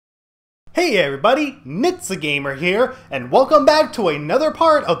Hey everybody, Gamer here, and welcome back to another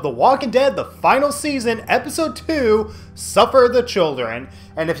part of The Walking Dead, the final season, episode 2, Suffer the Children.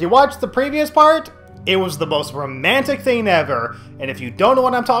 And if you watched the previous part, it was the most romantic thing ever. And if you don't know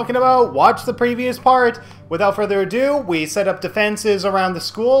what I'm talking about, watch the previous part. Without further ado, we set up defenses around the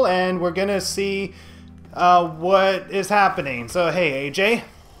school, and we're gonna see what is happening. So hey, AJ.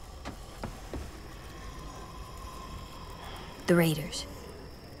 The Raiders.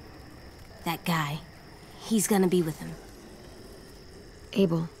 That guy. He's gonna be with him.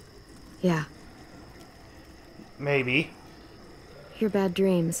 Abel. Yeah. Maybe. Your bad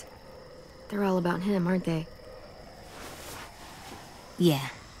dreams. They're all about him, aren't they? Yeah.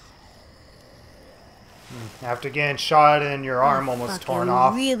 After getting shot and your arm almost torn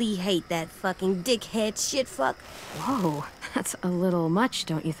off. I really hate that fucking dickhead shit fuck. Whoa, that's a little much,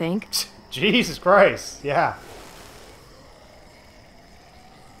 don't you think? Jesus Christ, yeah.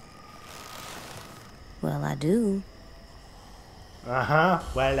 Well, I do. Uh-huh,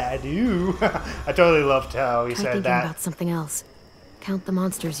 well I do. I totally loved how he said that. About something else. Count the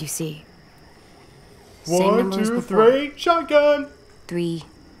monsters you see. Same 1, 2, 3, shotgun! 3,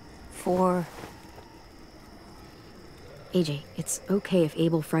 4. AJ, it's okay if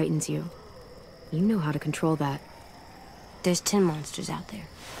Abel frightens you. You know how to control that. There's 10 monsters out there.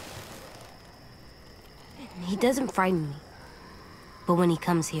 He doesn't frighten me. But when he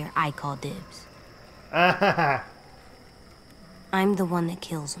comes here, I call dibs. I'm the one that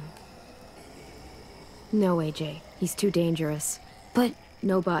kills him. No, AJ. He's too dangerous. But...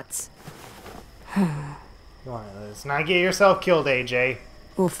 no buts. Let's not get yourself killed, AJ.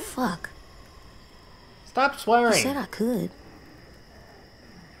 Well, fuck. Stop swearing. You said I could.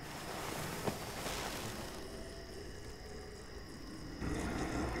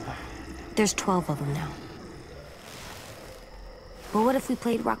 There's 12 of them now. But what if we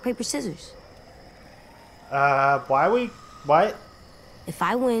played rock, paper, scissors? What? If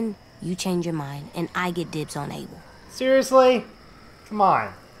I win, you change your mind, and I get dibs on Abel. Seriously? Come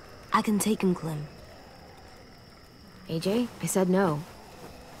on. I can take him, Clem. AJ, I said no.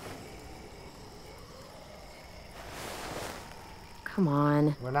 Come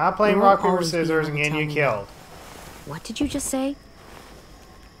on. We're not playing rock, paper, scissors and getting you killed. What did you just say?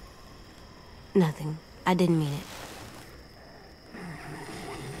 Nothing. I didn't mean it.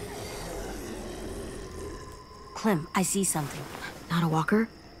 Clem, I see something. Not a walker?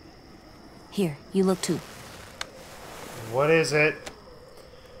 Here, you look too. What is it?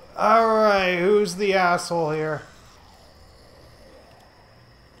 Alright, who's the asshole here?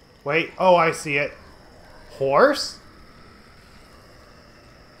 Wait, oh, I see it. Horse?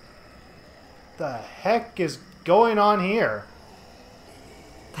 The heck is going on here?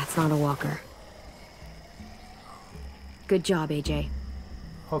 That's not a walker. Good job, AJ.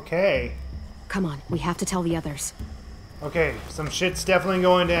 Okay. Come on, we have to tell the others. Okay, some shit's definitely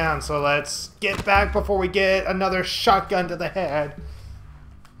going down, so let's get back before we get another shotgun to the head.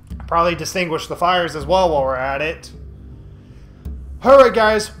 Probably distinguish the fires as well while we're at it. Alright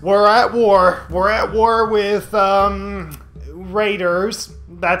guys, we're at war. We're at war with, Raiders.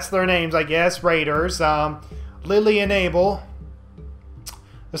 That's their names, I guess, Raiders. Lily and Abel.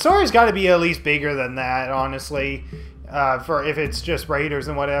 The story's got to be at least bigger than that, honestly. For if it's just Raiders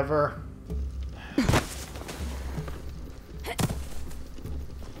and whatever.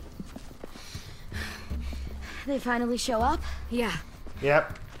 They finally show up? Yeah.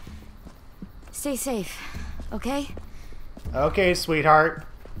 Yep. Stay safe, okay? Okay, sweetheart.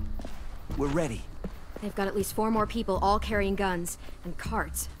 We're ready. They've got at least 4 more people, all carrying guns. And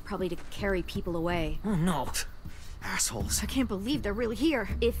carts, probably to carry people away. Oh no. Assholes. I can't believe they're really here.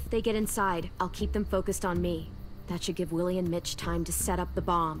 If they get inside, I'll keep them focused on me. That should give Willie and Mitch time to set up the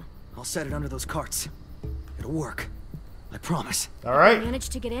bomb. I'll set it under those carts. It'll work. I promise. Alright. If we manage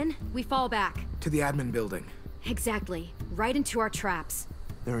to get in, we fall back. To the admin building. Exactly. Right into our traps.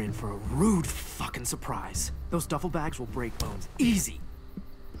 They're in for a rude fucking surprise. Those duffel bags will break bones. Easy.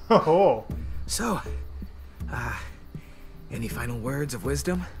 Oh. So, any final words of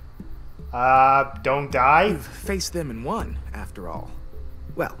wisdom? Don't die? You've faced them and won, after all.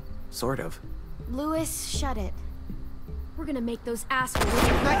 Well, sort of. Lewis, shut it. We're gonna make those assholes.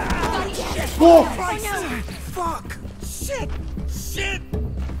 Whoa! Fuck! Shit! Shit!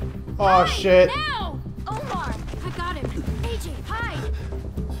 Oh shit. Now! Omar! I got him. AJ, hide!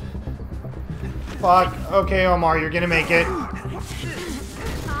 Fuck. Okay, Omar, you're gonna make it.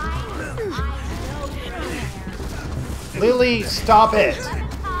 Lily, stop it.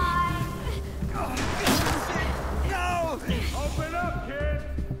 No! Open up, kid!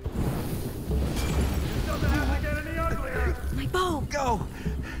 It doesn't have to get any uglier! My bow! Go!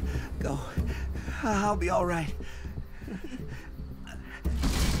 Go. I'll be all right. You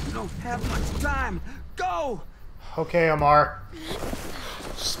don't have much time. Go! Okay, Amar.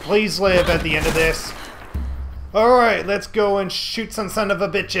 Just please live at the end of this. Alright, let's go and shoot some son of a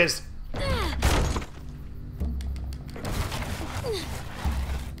bitches.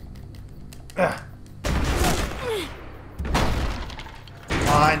 Come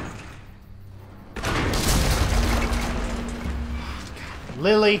on.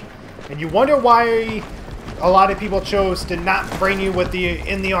 Lily. And you wonder why a lot of people chose to not bring you with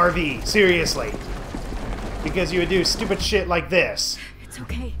in the RV. Seriously. Because you would do stupid shit like this. It's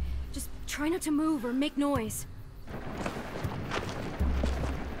okay. Just try not to move or make noise.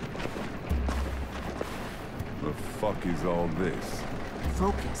 The fuck is all this?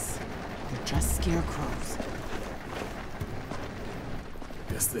 Focus. They're just scarecrows.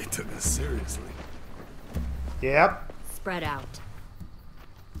 Guess they took us seriously. Yep. Spread out.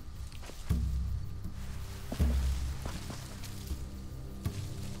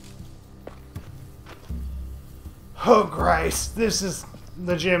 Oh, Christ. This is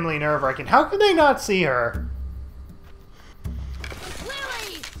legitimately nerve-wracking. How could they not see her?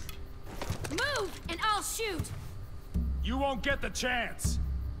 Lily! Move, and I'll shoot! You won't get the chance.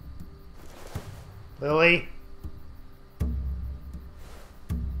 Lily?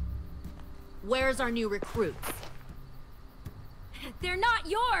 Where's our new recruits? They're not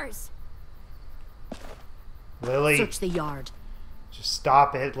yours! Lily? Search the yard. Just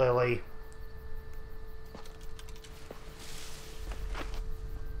stop it, Lily.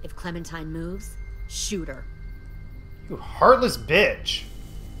 If Clementine moves, shoot her. You heartless bitch.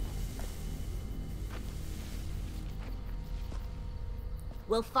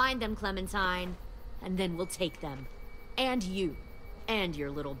 We'll find them, Clementine, and then we'll take them. And you. And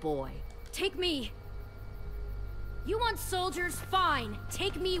your little boy. Take me! You want soldiers? Fine.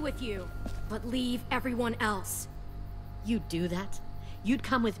 Take me with you. But leave everyone else. You'd do that? You'd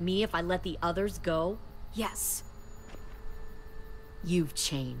come with me if I let the others go? Yes. You've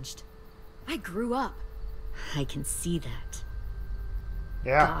changed. I grew up. I can see that.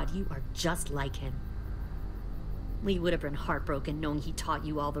 Yeah. God, you are just like him. Lee would have been heartbroken knowing he taught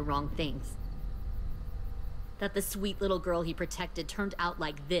you all the wrong things. That the sweet little girl he protected turned out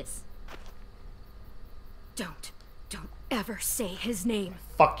like this. Don't ever say his name.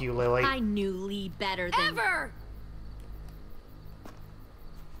 Fuck you, Lily. I knew Lee better than... Ever!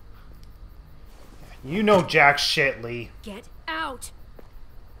 You know jack shit, Lee. Get out!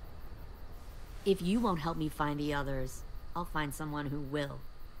 If you won't help me find the others, I'll find someone who will.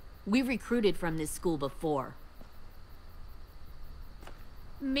 We recruited from this school before.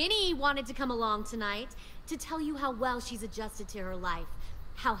 Minnie wanted to come along tonight to tell you how well she's adjusted to her life,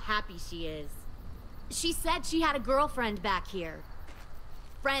 how happy she is. She said she had a girlfriend back here.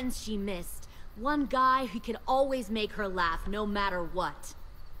 Friends she missed. One guy who could always make her laugh no matter what.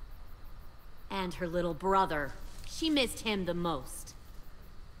 And her little brother. She missed him the most.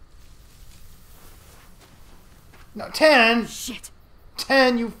 No, 10! Shit!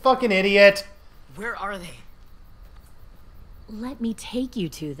 10, you fucking idiot! Where are they? Let me take you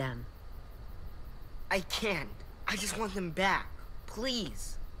to them. I can't. I just want them back.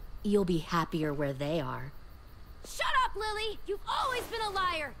 Please. You'll be happier where they are. Shut up, Lily! You've always been a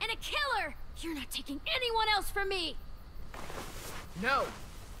liar and a killer! You're not taking anyone else from me! No.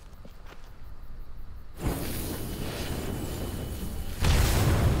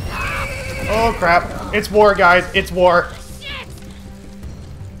 Oh crap. It's war, guys. It's war.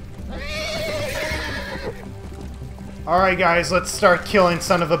 Alright, guys. Let's start killing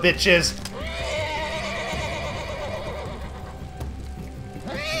son of a bitches.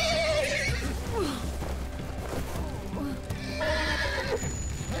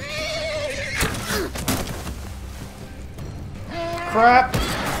 Crap.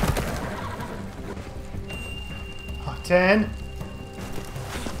 Oh, 10.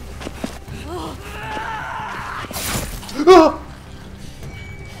 Oh!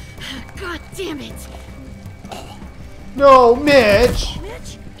 God damn it! No, Mitch!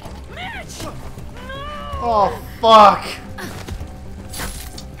 Mitch! Mitch! No! Oh, fuck!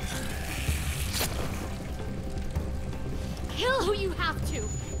 Kill who you have to!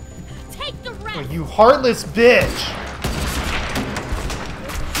 Take the rest! Oh, you heartless bitch!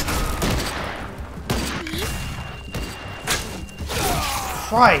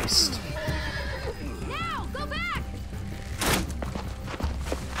 Christ! Now! Go back!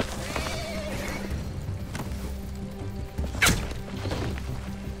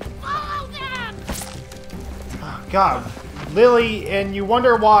 Follow them! Oh, God. Lily, and you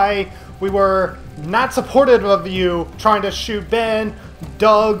wonder why we were not supportive of you trying to shoot Ben,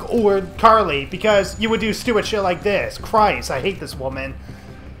 Doug or Carly, because you would do stupid shit like this. Christ, I hate this woman.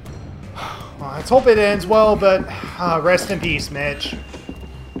 Well, let's hope it ends well, but rest in peace, Mitch.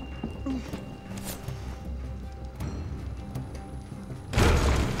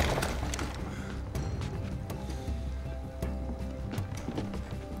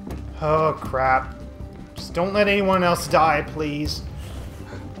 Oh, crap. Just don't let anyone else die, please.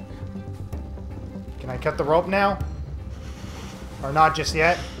 Can I cut the rope now? Or not just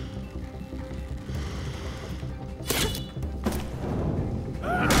yet?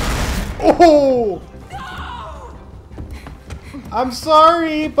 Oh! I'm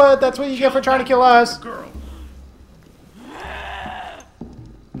sorry, but that's what you get for trying to kill us.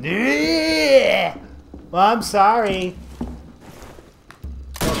 Yeah. Well, I'm sorry.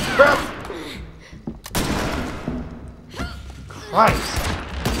 Oh, crap. Christ.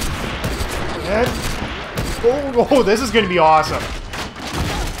 Oh, this is going to be awesome.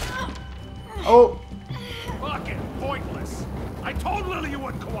 Oh. Fucking pointless. I told Lily you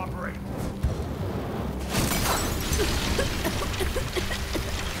wouldn't cooperate.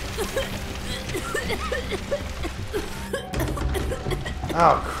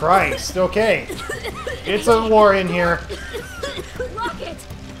 Oh, Christ. Okay. It's a war in here. Lock it!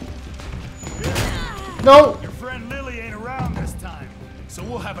 No! Your friend Lily ain't around this time, so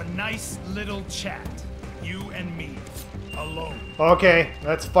we'll have a nice little chat. You and me. Alone. Okay,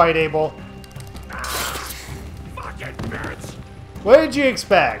 let's fight, Abel. Fucking bitch! What did you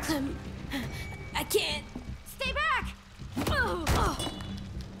expect? I can't. Stay back!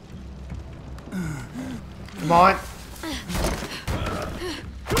 Come on.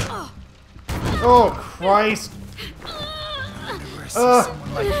 Oh, Christ.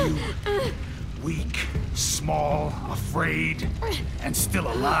 Someone like you, weak, small, afraid, and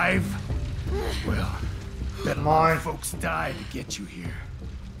still alive? Well, bet a lot of folks died to get you here.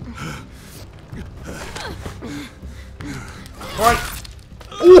 Right.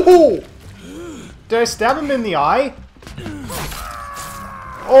 Ooh! Did I stab him in the eye?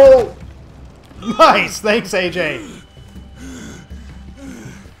 Oh! Nice! Thanks, AJ.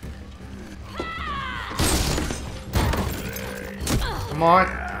 Come on.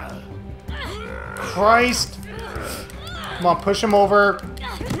 Christ! Come on, push him over.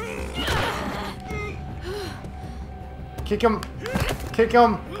 Kick him. Kick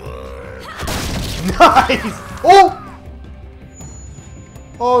him. Nice! Oh!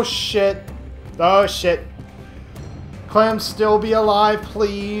 Oh, shit. Oh, shit. Clem, still be alive,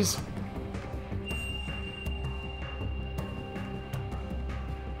 please.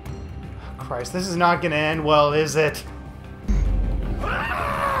 Christ, this is not gonna end well, is it?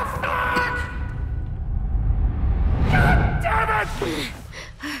 Damn it!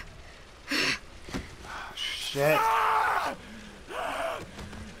 Shit.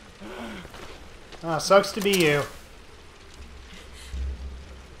 Ah, sucks to be you.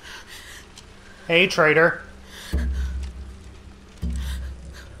 Hey, traitor.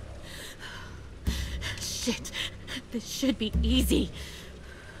 Shit. This should be easy.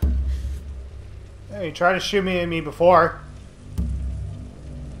 Hey, you tried to shoot me at me before.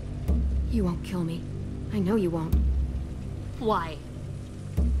 You won't kill me. I know you won't. Why?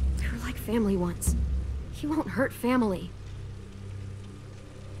 We were like family once. You won't hurt family.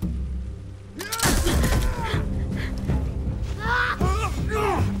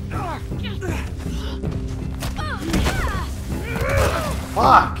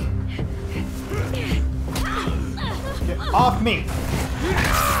 Fuck! Get off me!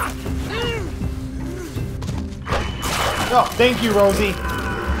 Oh, thank you, Rosie.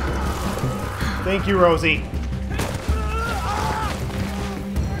 Thank you, Rosie.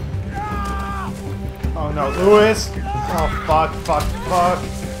 Oh no, Lewis! Oh, fuck, fuck, fuck.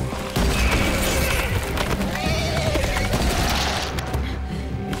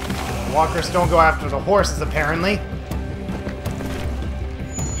 Walkers don't go after the horses, apparently.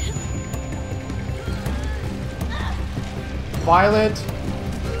 Violet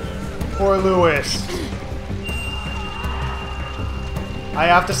or Lewis? I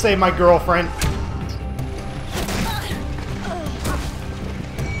have to save my girlfriend.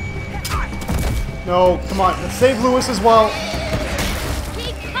 No, come on, let's save Lewis as well.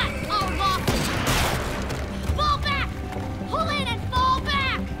 Keep cut, all losses. Fall back! Pull in and fall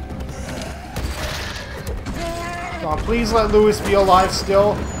back! Come on, please let Lewis be alive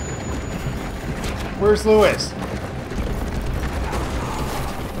still. Where's Lewis?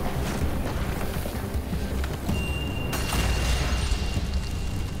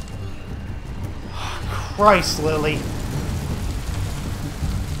 Christ, Lily.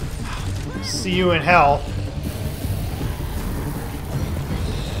 See you in hell.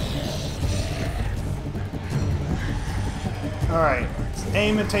 Alright, let's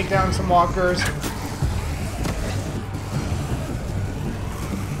aim and take down some walkers.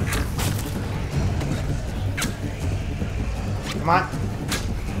 Come on.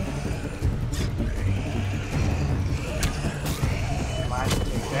 Come on,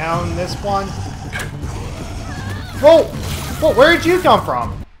 take down this one. Whoa! Whoa, where did you come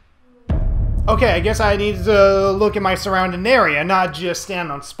from? Okay, I guess I need to look at my surrounding area, not just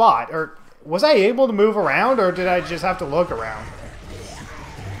stand on spot. Or was I able to move around, or did I just have to look around?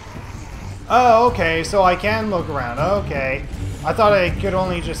 Oh, okay, so I can look around. Okay. I thought I could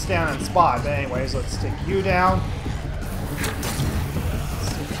only just stand on spot. But anyways, let's take you down.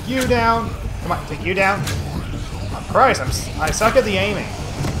 Let's take you down. Come on, take you down. Oh, Christ, I suck at the aiming.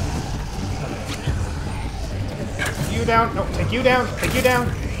 Take you down. No, take you down. Take you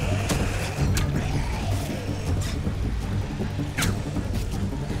down.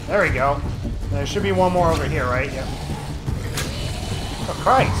 There we go. There should be one more over here, right? Yep. Oh,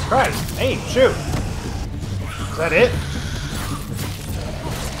 Christ. Aim, shoot. Is that it?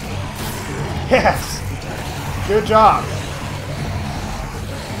 Yes! Good job.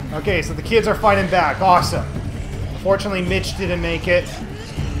 Okay, so the kids are fighting back. Awesome. Unfortunately, Mitch didn't make it.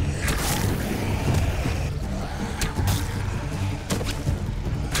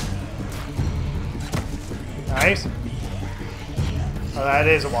 Nice. Oh, that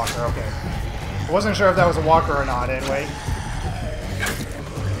is a walker, okay. I wasn't sure if that was a walker or not, anyway.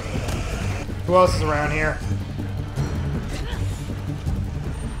 Who else is around here?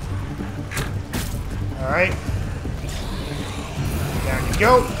 Alright. Down you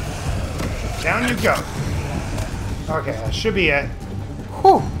go. Down you go. Okay, that should be it.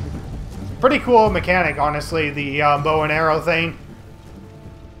 Whew. Pretty cool mechanic, honestly, the bow and arrow thing.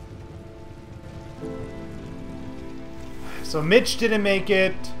 So Mitch didn't make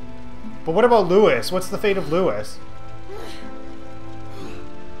it. But what about Lewis? What's the fate of Lewis?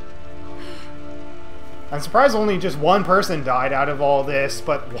 I'm surprised only just one person died out of all this,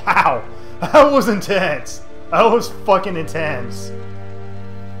 but wow. That was intense. That was fucking intense.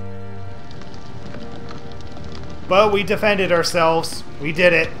 But we defended ourselves. We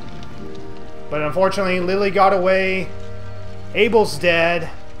did it. But unfortunately, Lily got away. Abel's dead.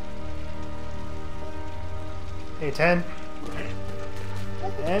 Hey, 10.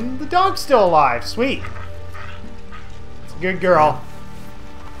 And the dog's still alive. Sweet. It's a good girl.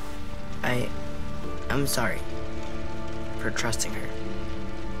 I'm sorry for trusting her.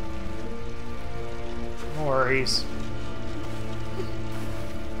 No worries.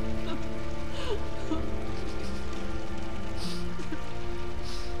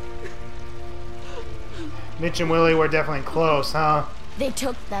 Mitch and Willie were definitely close, huh? They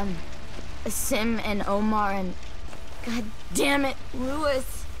took them. Sim and Omar and... God damn it,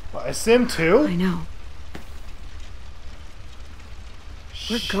 Lewis. What, Sim too? I know.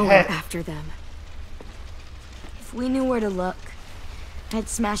 We're going after them. If we knew where to look, I'd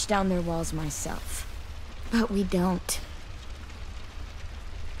smash down their walls myself. But we don't.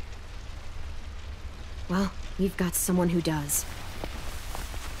 Well, we've got someone who does.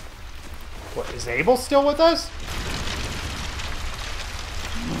 What, is Abel still with us?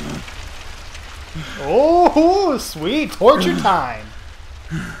 Oh, sweet. Torture time.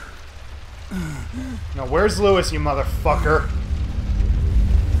 Now, where's Lewis, you motherfucker?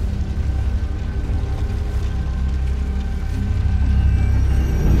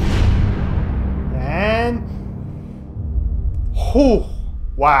 And... whew.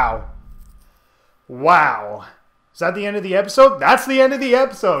 Wow. Wow. Is that the end of the episode? That's the end of the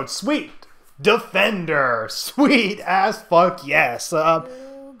episode. Sweet. Defender. Sweet as fuck, yes.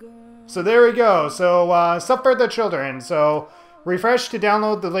 So there we go. So, Suffer the Children. So, refresh to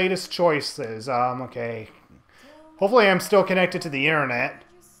download the latest choices. Okay. Hopefully I'm still connected to the internet.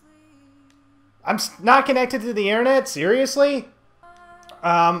 I'm not connected to the internet? Seriously?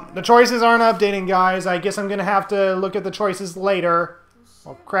 The choices aren't updating, guys. I guess I'm gonna have to look at the choices later.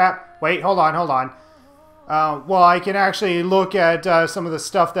 Oh, crap. Wait, hold on. Well, I can actually look at some of the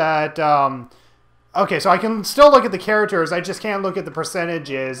stuff that... okay, so I can still look at the characters. I just can't look at the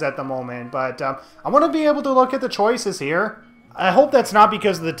percentages at the moment. But I want to be able to look at the choices here. I hope that's not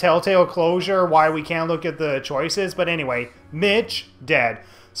because of the Telltale closure why we can't look at the choices. But anyway, Mitch, dead.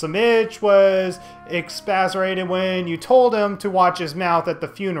 So Mitch was exasperated when you told him to watch his mouth at the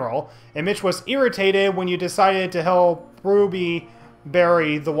funeral. And Mitch was irritated when you decided to help Ruby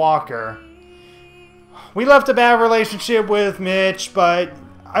bury the walker. We left a bad relationship with Mitch, but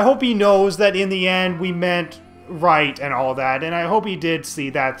I hope he knows that in the end we meant right and all that. And I hope he did see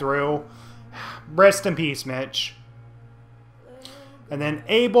that through. Rest in peace, Mitch. And then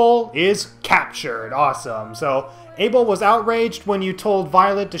Abel is captured. Awesome. So Abel was outraged when you told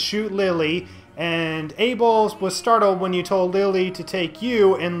Violet to shoot Lily, and Abel was startled when you told Lily to take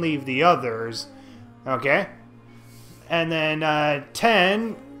you and leave the others. Okay. And then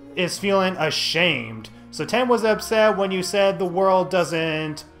 10 is feeling ashamed. So 10 was upset when you said the world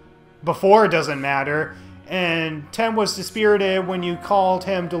doesn't matter. And 10 was dispirited when you called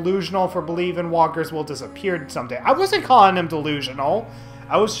him delusional for believing walkers will disappear someday. I wasn't calling him delusional.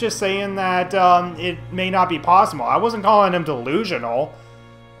 I was just saying that it may not be possible. I wasn't calling him delusional.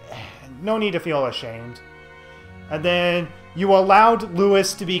 No need to feel ashamed. And then you allowed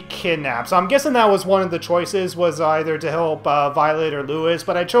Lewis to be kidnapped. So I'm guessing that was one of the choices, was either to help Violet or Lewis.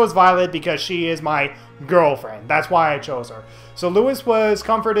 But I chose Violet because she is my girlfriend. That's why I chose her. So Lewis was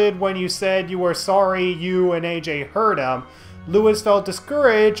comforted when you said you were sorry you and AJ hurt him. Lewis felt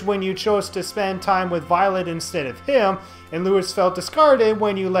discouraged when you chose to spend time with Violet instead of him. And Lewis felt discarded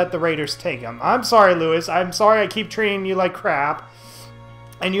when you let the Raiders take him. I'm sorry, Lewis. I'm sorry I keep treating you like crap.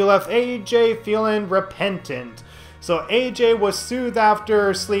 And you left AJ feeling repentant. So AJ was soothed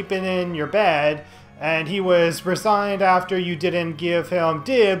after sleeping in your bed, and he was resigned after you didn't give him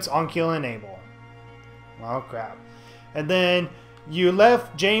dibs on killing Abel. Well, crap. And then you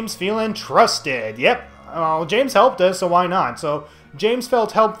left James feeling trusted. Yep. Well, James helped us, so why not? So James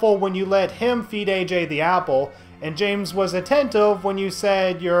felt helpful when you let him feed AJ the apple, and James was attentive when you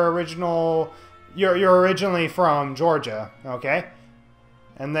said you're originally from Georgia. Okay.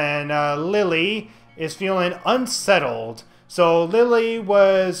 And then Lily is feeling unsettled. So Lily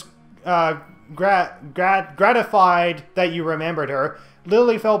was gratified that you remembered her.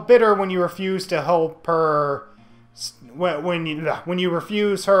 Lily felt bitter when you refused to help her. When you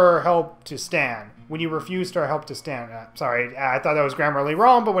refused her help to stand. When you refused her help to stand. Sorry, I thought that was grammarly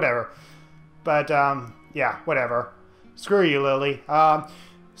wrong, but whatever. But yeah, whatever. Screw you, Lily.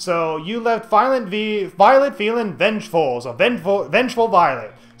 So you left Violet feeling vengeful. So vengeful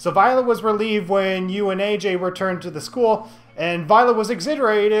Violet. So Violet was relieved when you and AJ returned to the school, and Violet was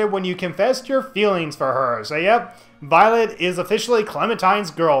exhilarated when you confessed your feelings for her. So yep, Violet is officially Clementine's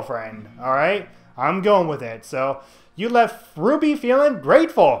girlfriend. Alright, I'm going with it. So you left Ruby feeling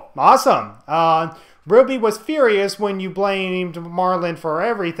grateful. Awesome. Ruby was furious when you blamed Marlon for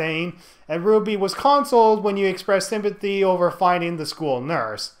everything, and Ruby was consoled when you expressed sympathy over finding the school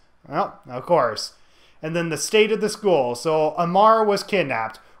nurse. Well, of course. And then the state of the school. So Amara was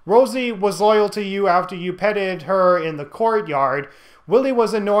kidnapped. Rosie was loyal to you after you petted her in the courtyard. Willie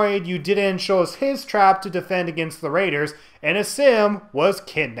was annoyed you didn't show us his trap to defend against the Raiders. And Asim was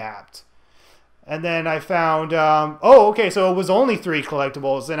kidnapped. And then I found, oh, okay, so it was only 3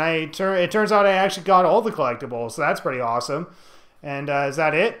 collectibles. And it turns out I actually got all the collectibles. So that's pretty awesome. And is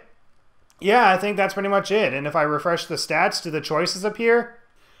that it? Yeah, I think that's pretty much it. And if I refresh the stats, do the choices appear?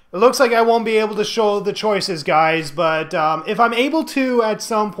 It looks like I won't be able to show the choices, guys, but if I'm able to at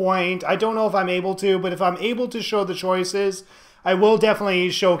some point, I don't know if I'm able to, but if I'm able to show the choices, I will definitely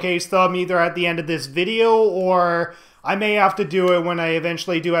showcase them either at the end of this video, or I may have to do it when I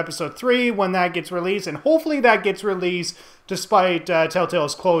eventually do episode 3, when that gets released, and hopefully that gets released despite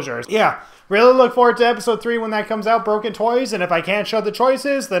Telltale's closures. Yeah, really look forward to episode 3 when that comes out, Broken Toys, and if I can't show the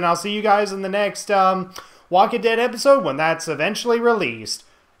choices, then I'll see you guys in the next Walking Dead episode when that's eventually released.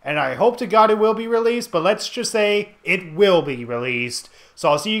 And I hope to God it will be released, but let's just say it will be released. So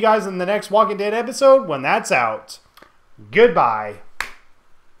I'll see you guys in the next Walking Dead episode when that's out. Goodbye.